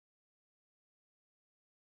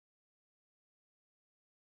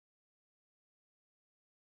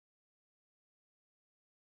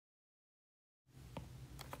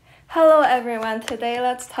Hello everyone, today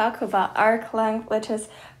let's talk about arc length, which is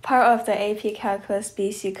part of the AP Calculus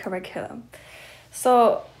BC curriculum.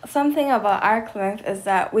 So something about arc length is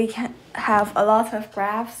that we can have a lot of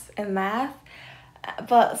graphs in math,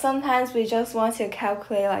 but sometimes we just want to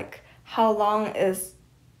calculate like how long is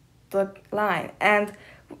the line, and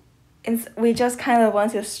we just kind of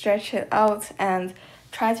want to stretch it out and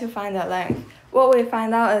try to find the length. What we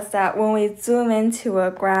find out is that when we zoom into a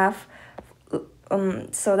graph,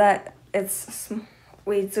 so that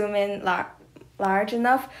we zoom in large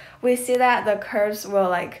enough, we see that the curves will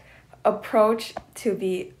like approach to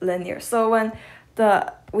be linear. So when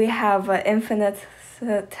we have an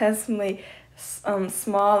infinitesimally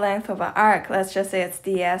small length of an arc, let's just say it's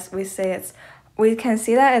ds, we can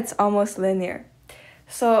see that it's almost linear.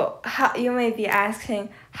 So you may be asking,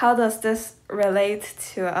 how does this relate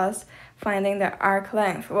to us finding the arc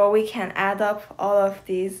length? Well, we can add up all of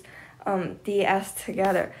these ds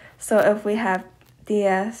together. So if we have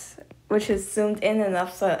ds, which is zoomed in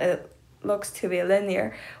enough so it looks to be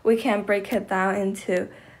linear, we can break it down into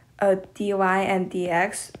a dy and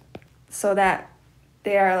dx so that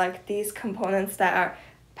they are like these components that are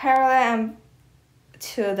parallel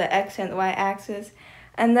to the x and y axis.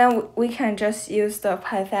 And then we can just use the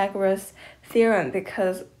Pythagoras theorem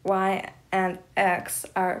because y and x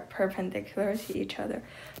are perpendicular to each other.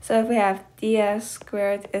 So if we have ds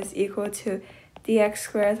squared is equal to dx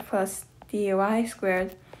squared plus dy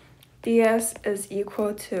squared, ds is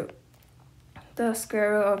equal to the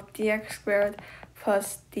square root of dx squared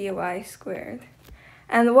plus dy squared.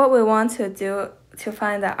 And what we want to do to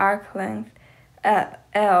find the arc length at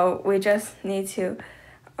L, we just need to,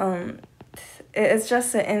 it's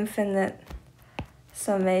just an infinite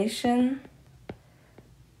summation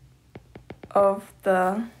of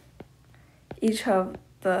each of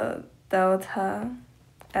the delta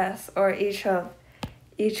s, or each of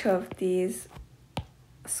these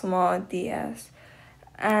small ds.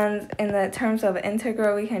 And in the terms of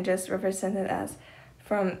integral, we can just represent it as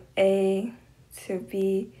from a to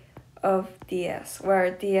b of ds,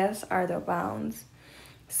 where ds are the bounds.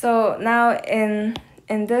 So now in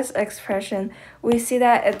this expression, we see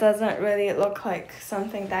that it doesn't really look like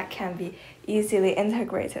something that can be easily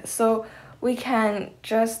integrated. So we can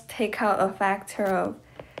just take out a factor of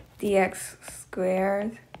dx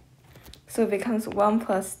squared. So it becomes 1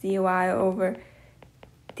 plus dy over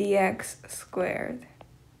dx squared.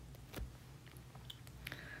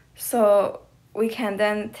 So we can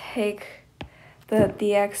then take the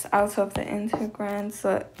dx out of the integrand,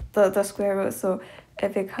 so the square root, so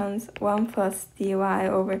it becomes 1 plus dy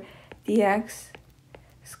over dx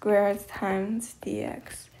squared times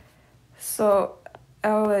dx. So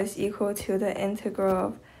L is equal to the integral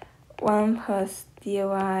of 1 plus dy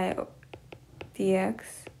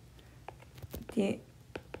dx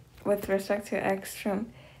with respect to x from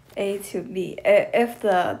a to b, if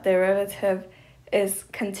the derivative is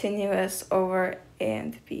continuous over a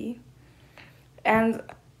and b. And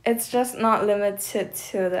it's just not limited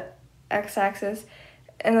to the x-axis.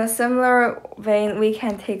 In a similar vein, we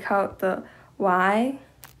can take out the y.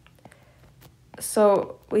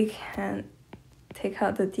 So we can take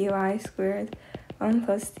out the dy squared, 1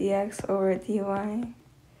 plus dx over dy.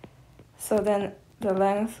 So then the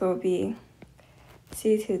length will be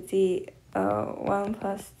c to d 1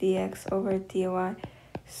 plus dx over dy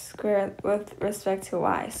squared with respect to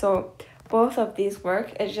y. So both of these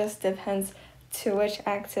work, it just depends to which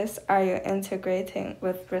axis are you integrating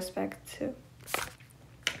with respect to.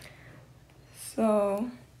 So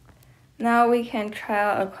now we can try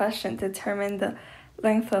out a question. Determine the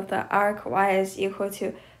length of the arc y is equal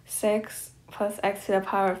to 6 plus x to the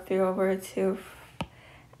power of 3 over 2.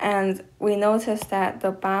 And we notice that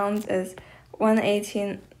the bound is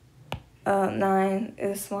 118.9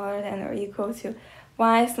 is smaller than or equal to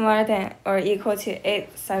y smaller than or equal to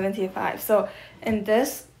 875. So in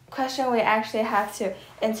this question, we actually have to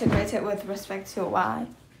integrate it with respect to y.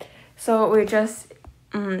 So we just,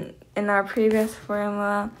 in our previous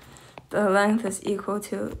formula, the length is equal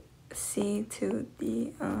to c to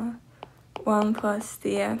d 1 plus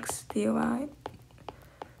dx dy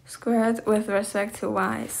squared with respect to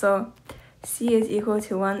y. So c is equal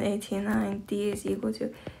to 189, d is equal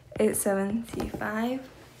to 875.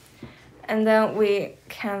 And then we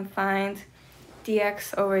can find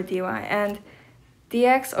dx over dy. And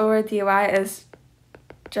dx over dy is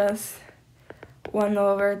just 1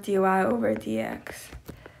 over dy over dx.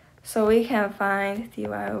 So we can find dy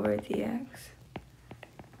over dx.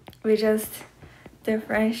 We just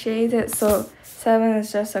differentiate it. So 7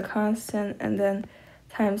 is just a constant, and then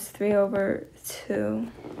times 3 over 2.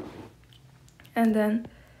 And then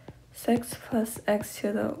 6 plus x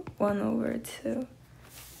to the 1 over 2.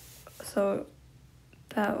 So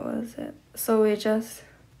that was it. So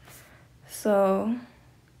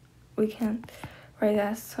we can write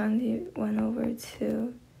as 21 over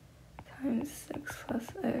 2 times 6 plus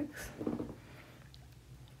x.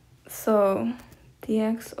 So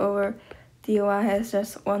dx over dy is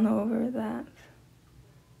just 1 over that.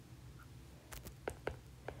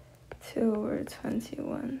 2 over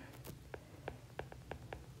 21.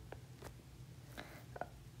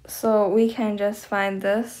 So we can just find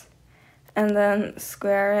this and then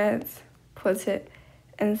square it, put it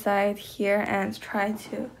inside here and try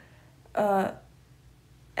to, and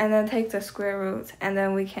then take the square root and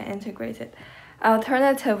then we can integrate it.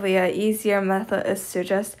 Alternatively, an easier method is to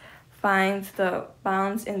just find the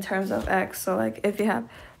bounds in terms of x. So like if you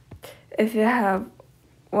have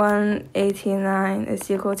 189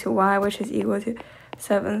 is equal to y, which is equal to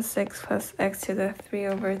 76 plus x to the 3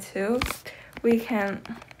 over 2, we can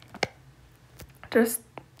just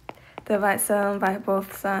divide 7 by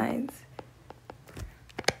both sides.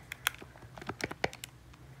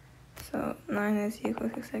 So 9 is equal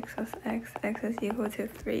to 6 plus x, x is equal to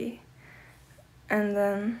 3. And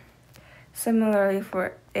then similarly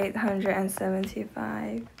for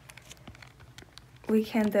 875, we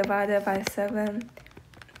can divide it by 7,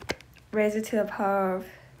 raise it to the power of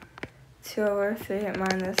 2 over 3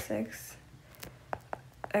 minus 6.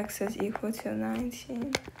 X is equal to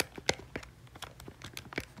 19.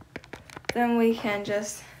 Then we can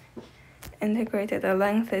just integrate it. The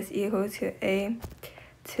length is equal to a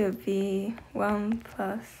to b 1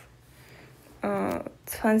 plus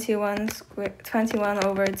 21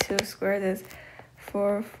 over 2 squared is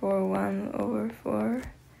 441 over 4.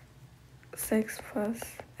 6 plus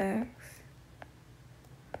x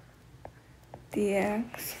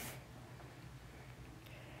dx.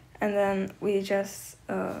 And then we just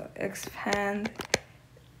expand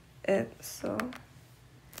it, so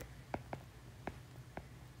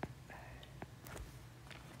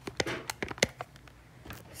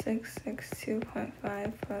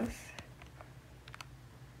 662.5 plus,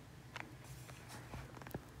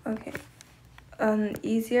 okay, an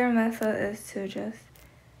easier method is to just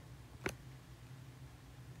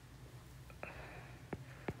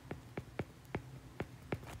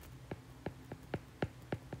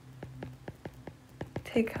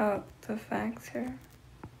take out the factor.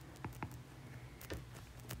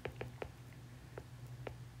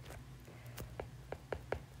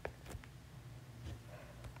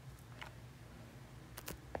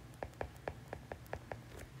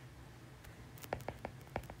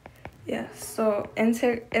 Yes, so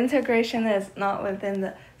integration is not within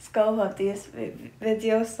the scope of these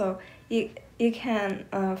videos, so you can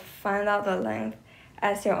find out the length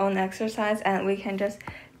as your own exercise, and we can just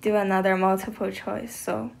do another multiple choice.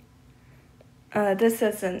 So this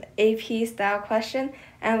is an AP style question,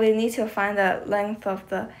 and we need to find the length of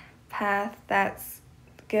the path that's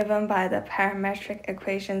given by the parametric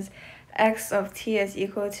equations. X of t is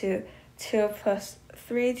equal to 2 plus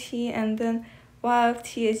 3t, and then y of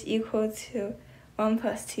t is equal to 1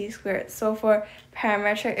 plus t squared. So for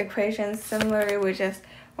parametric equations, similarly, we just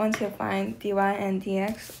want to find dy and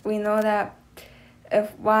dx. We know that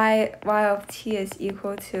if y of t is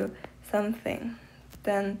equal to something,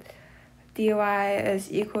 then dy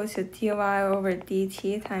is equal to dy over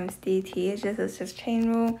dt times dt. This is just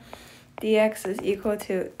chain rule. Dx is equal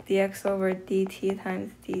to dx over dt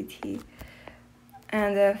times dt.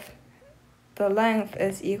 And if the length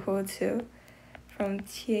is equal to from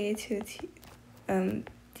ta to t,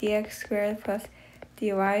 dx squared plus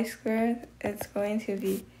dy squared, it's going to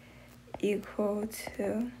be equal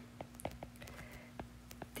to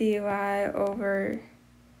dy over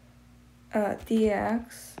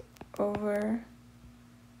dx over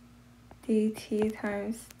dt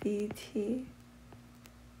times dt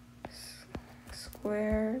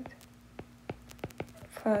squared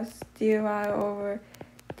plus dy over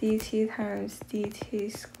dt times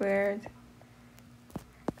dt squared.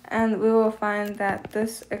 And we will find that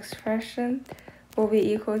this expression will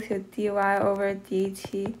be equal to dy over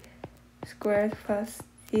dt squared plus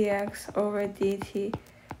dx over dt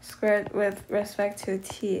squared with respect to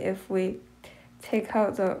t if we take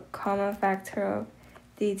out the common factor of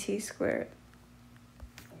dt squared.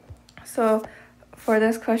 So for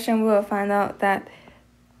this question, we will find out that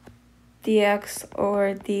dx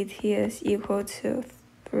over dt is equal to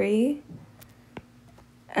 3,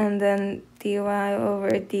 and then dy over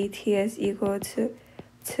dt is equal to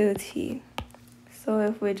 2t. So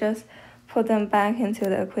if we just put them back into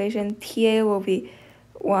the equation, ta will be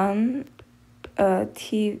 1, ta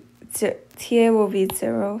will be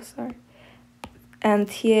 0, sorry, and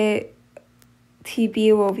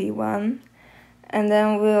TB will be 1. And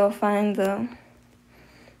then we'll find the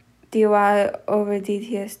dy over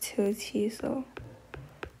dt is 2t, so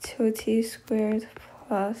 2t squared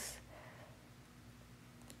plus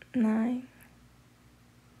 9.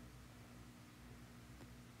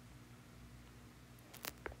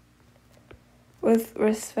 With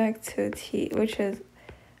respect to t, which is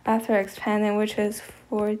after expanding, which is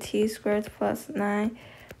 4t squared plus 9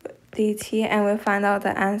 dt, and we find out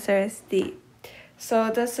the answer is D. So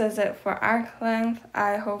this is it for arc length.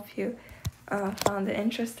 I hope you found it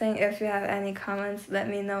interesting. If you have any comments, let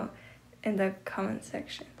me know in the comment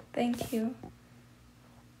section. Thank you.